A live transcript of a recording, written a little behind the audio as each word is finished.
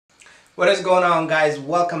What is going on, guys?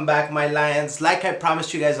 Welcome back, my lions. Like I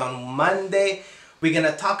promised you guys on Monday, we're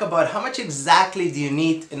gonna talk about how much exactly do you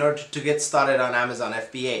need in order to get started on Amazon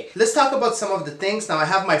FBA. Let's talk about some of the things. Now I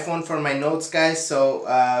have my phone for my notes, guys, so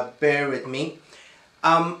bear with me.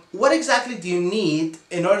 What exactly do you need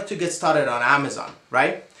in order to get started on Amazon,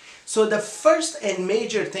 right? So the first and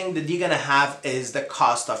major thing that you're gonna have is the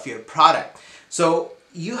cost of your product. So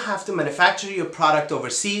you have to manufacture your product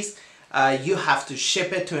overseas. You have to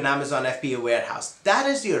ship it to an Amazon FBA warehouse. That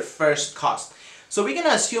is your first cost. So we're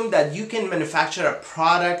gonna assume that you can manufacture a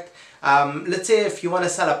product. Let's say if you want to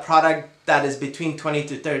sell a product that is between $20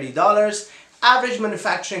 to $30, average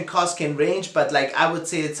manufacturing cost can range, but like I would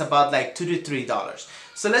say it's about like $2 to $3.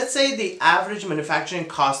 So let's say the average manufacturing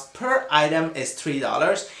cost per item is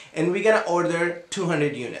 $3 and we're gonna order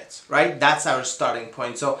 200 units, right? That's our starting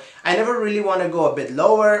point. So I never really want to go a bit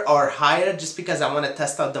lower or higher just because I want to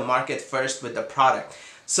test out the market first with the product.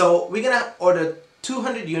 So we're gonna order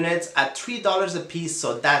 200 units at $3 a piece,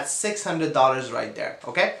 so that's $600 right there,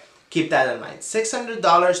 okay? Keep that in mind,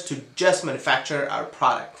 $600 to just manufacture our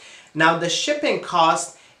product. Now the shipping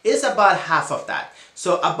cost is about half of that.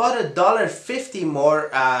 So about $1.50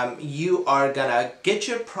 more, you are gonna get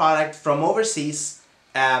your product from overseas,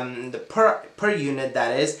 per unit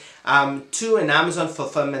that is, to an Amazon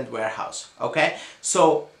fulfillment warehouse, okay?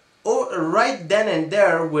 So right then and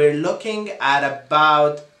there, we're looking at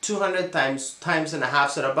about 200 times and a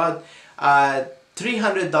half, so about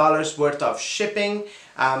 $300 worth of shipping.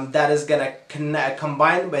 That is gonna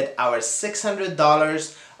combine with our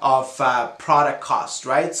 $600 of product cost,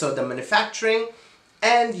 right? So the manufacturing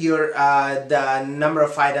and your the number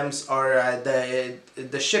of items or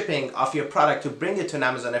the shipping of your product to bring it to an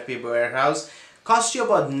Amazon FBA warehouse costs you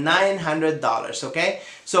about $900, okay?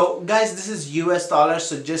 So guys, this is US dollars,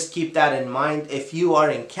 so just keep that in mind. If you are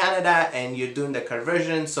in Canada and you're doing the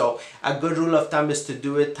conversion, so a good rule of thumb is to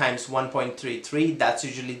do it times 1.33. That's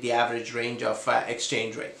usually the average range of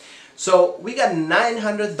exchange rate. So we got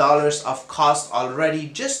 $900 of cost already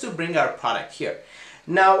just to bring our product here.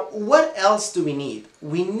 Now, what else do we need?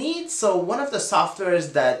 So one of the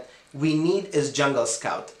softwares that we need is Jungle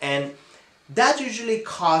Scout, and that usually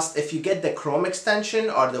costs, if you get the Chrome extension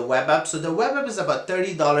or the web app, so the web app is about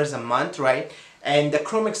 $30 a month, right? And the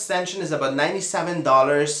Chrome extension is about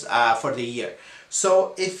 $97 for the year.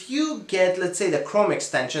 So if you get, let's say, the Chrome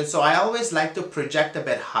extension, so I always like to project a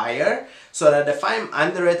bit higher so that if I'm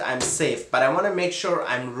under it, I'm safe, but I want to make sure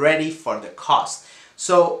I'm ready for the cost.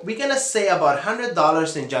 So we're gonna say about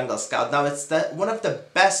 $100 in Jungle Scout. Now it's one of the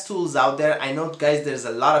best tools out there. I know, guys, there's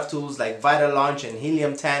a lot of tools like Vital Launch and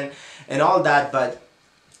Helium 10 and all that, but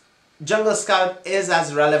Jungle Scout is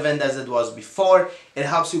as relevant as it was before. It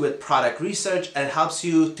helps you with product research and it helps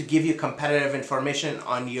you to give you competitive information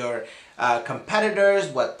on your competitors,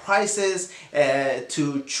 what prices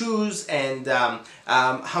to choose, and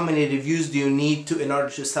how many reviews do you need in order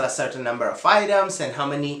to sell a certain number of items, and how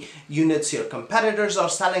many units your competitors are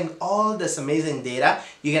selling. All this amazing data,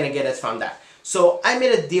 you're gonna get it from that. So I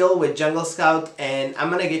made a deal with Jungle Scout and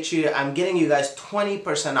I'm getting you guys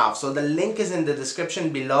 20% off. So the link is in the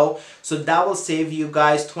description below. So that will save you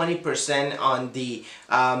guys 20% on the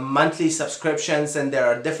monthly subscriptions, and there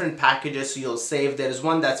are different packages, so you'll save. There's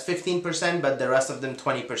one that's 15%, but the rest of them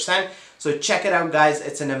 20%. So check it out, guys.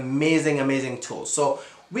 It's an amazing tool. So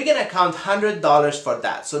we're gonna count $100 for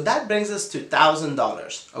that. So that brings us to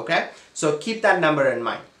 $1,000, okay? So keep that number in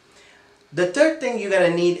mind. The third thing you're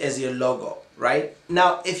gonna need is your logo, right?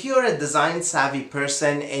 Now, if you're a design savvy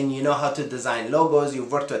person and you know how to design logos,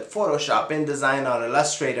 you've worked with Photoshop, InDesign, or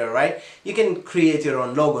Illustrator, right? You can create your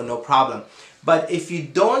own logo, no problem. But if you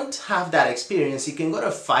don't have that experience, you can go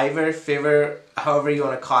to Fiverr, however you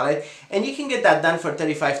want to call it, and you can get that done for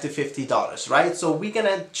 $35 to $50, right? So we're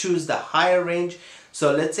gonna choose the higher range.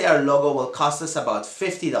 So let's say our logo will cost us about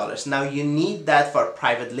 $50. Now you need that for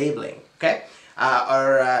private labeling, okay?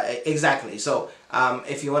 Exactly. So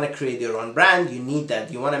if you want to create your own brand, you need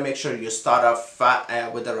that. You want to make sure you start off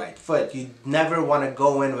with the right foot. You never want to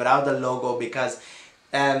go in without the logo, because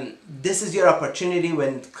this is your opportunity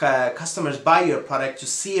when customers buy your product to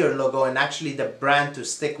see your logo and actually the brand to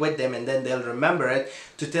stick with them, and then they'll remember it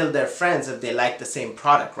to tell their friends if they like the same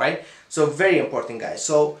product, right? So very important, guys.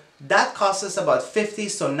 So that costs us about $50.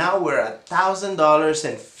 So now we're at $1,000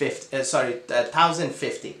 and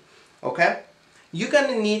 $1,050. Okay. You're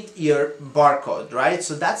gonna need your barcode, right?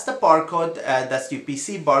 So that's the barcode, that's your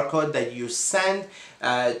PC barcode that you send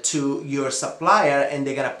to your supplier, and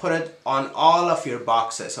they're gonna put it on all of your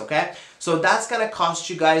boxes, okay? So that's gonna cost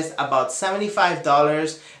you guys about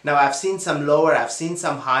 $75. Now I've seen some lower, I've seen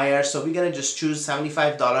some higher, so we're gonna just choose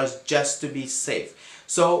 $75 just to be safe.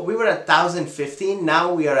 So we were at 1,015,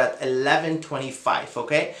 now we are at 1,125,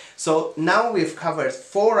 okay? So now we've covered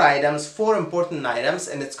 4 items, 4 important items,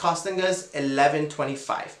 and it's costing us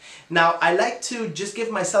 1,125. Now I like to just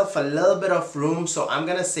give myself a little bit of room, so I'm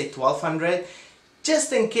gonna say 1,200,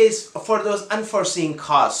 just in case for those unforeseen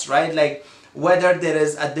costs, right? Like whether there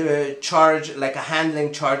is a charge, like a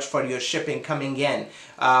handling charge for your shipping coming in,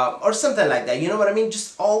 or something like that, you know what I mean?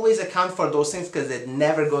 Just always account for those things, because it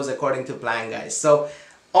never goes according to plan, guys. So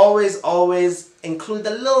always include a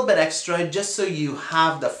little bit extra, just so you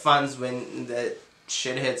have the funds when the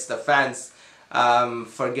shit hits the fans.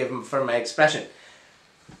 Forgive me for my expression.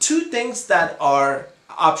 2 things that are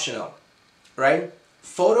optional, right?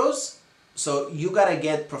 Photos. So you gotta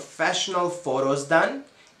get professional photos done,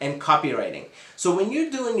 and copywriting. So when you're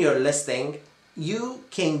doing your listing, you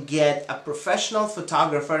can get a professional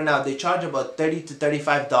photographer. Now they charge about $30 to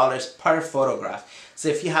 $35 per photograph. So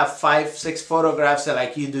if you have 5-6 photographs, so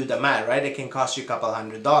like you do the math, right? It can cost you a couple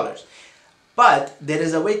 $100. But there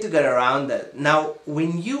is a way to get around it. Now,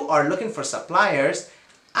 when you are looking for suppliers,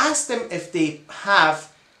 ask them if they have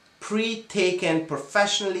pre-taken,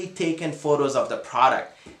 professionally taken photos of the product.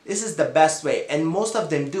 This is the best way, and most of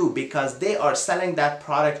them do, because they are selling that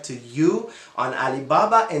product to you on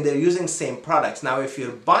Alibaba and they're using same products. Now if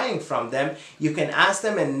you're buying from them, you can ask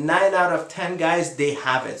them, and 9 out of 10 guys, they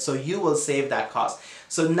have it, so you will save that cost.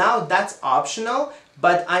 So now that's optional,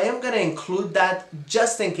 but I am going to include that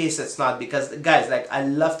just in case it's not, because guys, like, I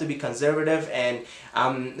love to be conservative and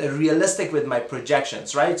realistic with my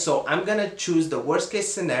projections, right? So I'm going to choose the worst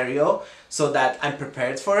case scenario so that I'm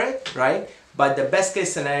prepared for it, right? But the best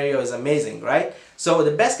case scenario is amazing, right? So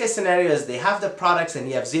the best case scenario is they have the products and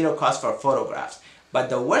you have 0 cost for photographs. But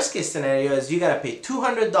the worst case scenario is you gotta pay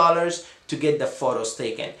 $200 to get the photos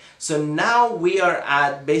taken. So now we are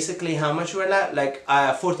at basically how much we're at? Like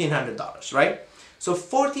 $1,400, right? So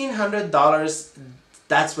 $1,400,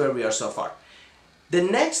 that's where we are so far. The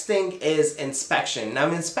next thing is inspection.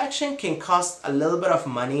 Now inspection can cost a little bit of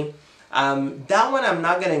money. That one I'm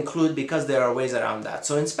not going to include because there are ways around that.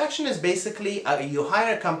 So inspection is basically you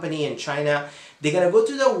hire a company in China, they're going to go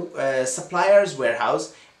to the supplier's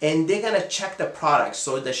warehouse and they're going to check the products.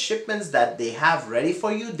 So the shipments that they have ready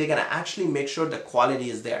for you, they're going to actually make sure the quality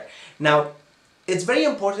is there. Now, it's very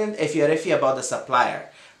important if you're iffy about the supplier.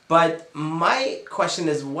 But my question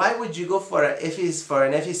is, why would you go for an iffy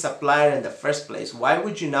supplier in the first place? Why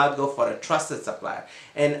would you not go for a trusted supplier?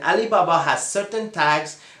 And Alibaba has certain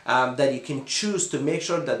tags that you can choose to make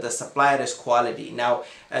sure that the supplier is quality. Now,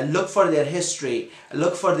 look for their history,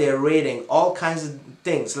 look for their rating, all kinds of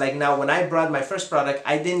things. Like now, when I brought my first product,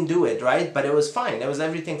 I didn't do it, right? But it was fine. It was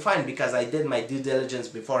everything fine because I did my due diligence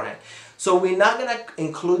beforehand. So we're not going to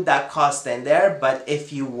include that cost in there, but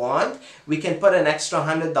if you want, we can put an extra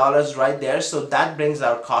 $100 right there. So that brings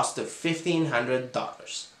our cost to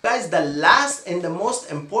 $1,500. Guys, the last and the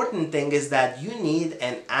most important thing is that you need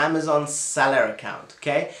an Amazon seller account,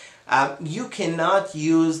 okay? You cannot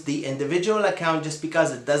use the individual account just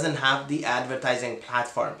because it doesn't have the advertising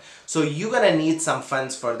platform. So you're gonna need some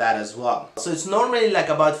funds for that as well. So it's normally like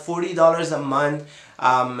about $40 a month.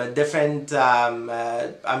 Different,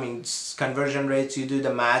 I mean, conversion rates, you do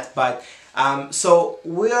the math, but so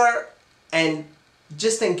we're, and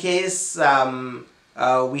just in case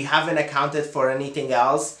we haven't accounted for anything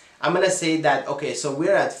else, I'm gonna say that, okay, so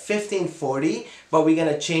we're at 1,540, but we're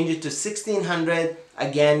gonna change it to 1,600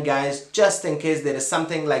 again, guys, just in case there is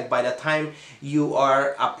something like by the time you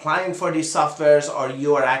are applying for these softwares or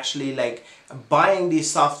you are actually like buying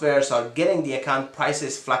these softwares or getting the account,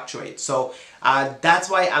 prices fluctuate. So that's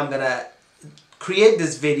why I'm gonna create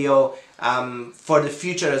this video for the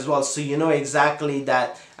future as well, so you know exactly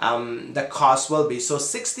that the cost will be. So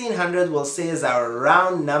 1,600 we'll say is our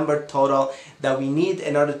round number total that we need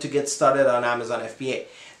in order to get started on Amazon FBA.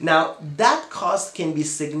 Now that cost can be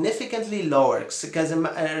significantly lower because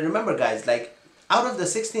remember guys, like out of the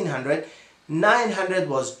 1,600, 900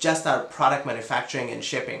 was just our product manufacturing and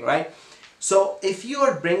shipping, right? So if you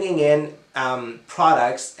are bringing in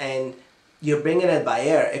products and you're bringing it by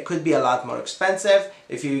air, it could be a lot more expensive.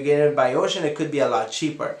 If you get it by ocean, it could be a lot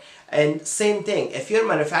cheaper. And same thing, if your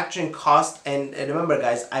manufacturing cost, and remember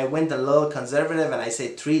guys, I went a little conservative and I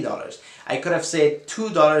said $3. I could have said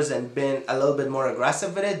 $2 and been a little bit more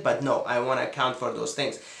aggressive with it, but no, I want to account for those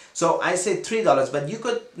things. So I said $3, but you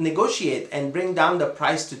could negotiate and bring down the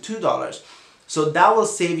price to $2. So that will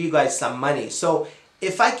save you guys some money. So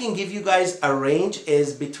if I can give you guys a range,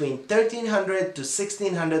 is between $1,300 to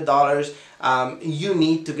 $1,600 you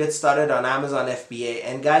need to get started on Amazon FBA.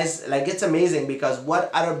 And guys, like, it's amazing because what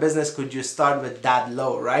other business could you start with that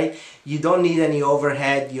low, right? You don't need any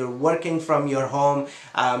overhead. You're working from your home.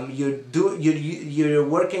 You're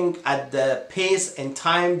working at the pace and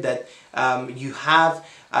time that you have.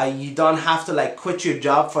 You don't have to like quit your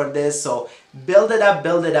job for this. So build it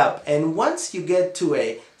up, and once you get to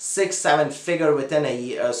a six figure within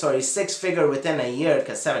a year,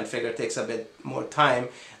 because 7-figure takes a bit more time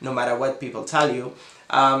no matter what people tell you,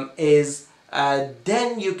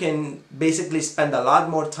 then you can basically spend a lot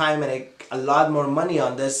more time and a lot more money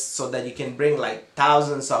on this, so that you can bring like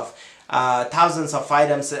thousands of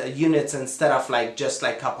items, units, instead of like just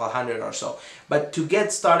like couple hundred or so. But to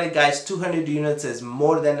get started, guys, 200 units is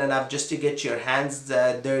more than enough just to get your hands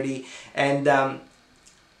dirty, and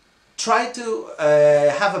try to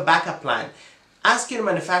have a backup plan. Ask your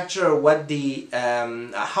manufacturer what the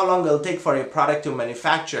how long it'll take for your product to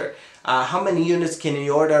manufacture. How many units can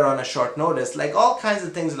you order on a short notice? Like all kinds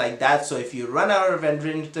of things like that. So if you run out of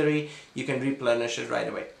inventory, you can replenish it right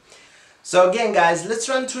away. So again, guys, let's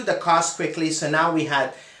run through the cost quickly. So now we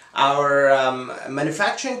had our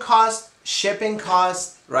manufacturing cost, shipping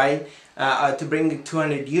cost, right, to bring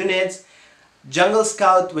 200 units. Jungle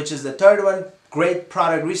Scout, which is the third one, great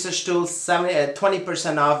product research tool,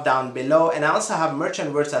 20% off down below. And I also have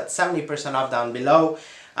Merchant Words at 70% off down below.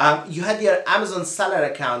 You had your Amazon seller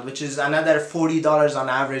account, which is another $40 on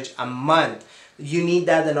average a month. You need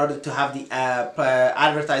that in order to have the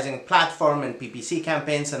advertising platform and PPC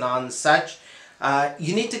campaigns and on such.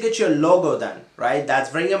 You need to get your logo done, right? That's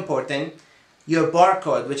very important. Your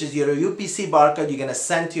barcode, which is your UPC barcode, you're gonna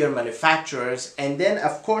send to your manufacturers. And then,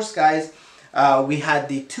 of course, guys, we had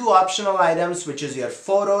the two optional items, which is your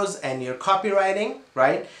photos and your copywriting,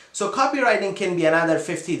 right? So copywriting can be another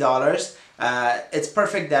 $50. It's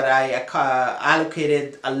perfect that I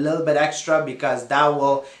allocated a little bit extra, because that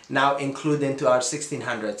will now include into our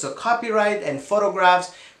 1600. So copyright and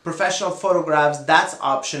photographs, professional photographs, that's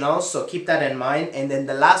optional, so keep that in mind. And then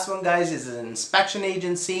the last one, guys, is an inspection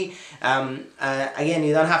agency. Again,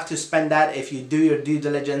 you don't have to spend that if you do your due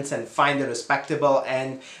diligence and find a respectable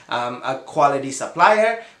and a quality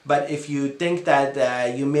supplier. But if you think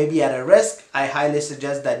that you may be at a risk, I highly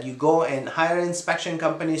suggest that you go and hire an inspection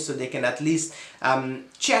company, so they can at least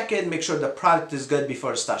check it, make sure the product is good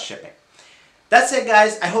before it starts shipping. That's it,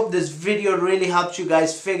 guys. I hope this video really helped you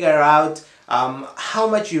guys figure out how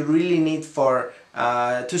much you really need for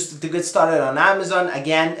to get started on Amazon.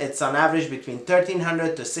 Again, it's on average between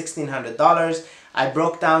 $1,300 to $1,600. I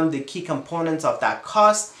broke down the key components of that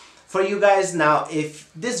cost for you guys. Now,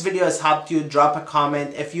 if this video has helped you, drop a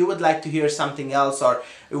comment. If you would like to hear something else, or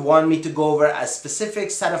you want me to go over a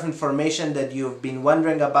specific set of information that you've been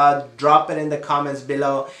wondering about, drop it in the comments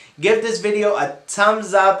below. Give this video a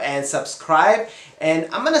thumbs up and subscribe. And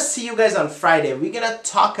I'm gonna see you guys on Friday. We're gonna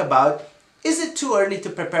talk about, is it too early to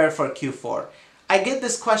prepare for Q4? I get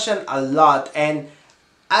this question a lot, and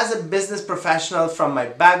as a business professional from my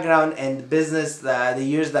background and business, the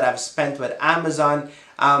years that I've spent with Amazon,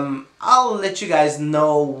 I'll let you guys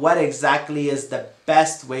know what exactly is the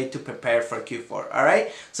best way to prepare for Q4,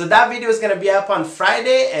 alright? So that video is going to be up on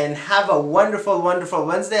Friday, and have a wonderful, wonderful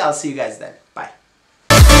Wednesday. I'll see you guys then.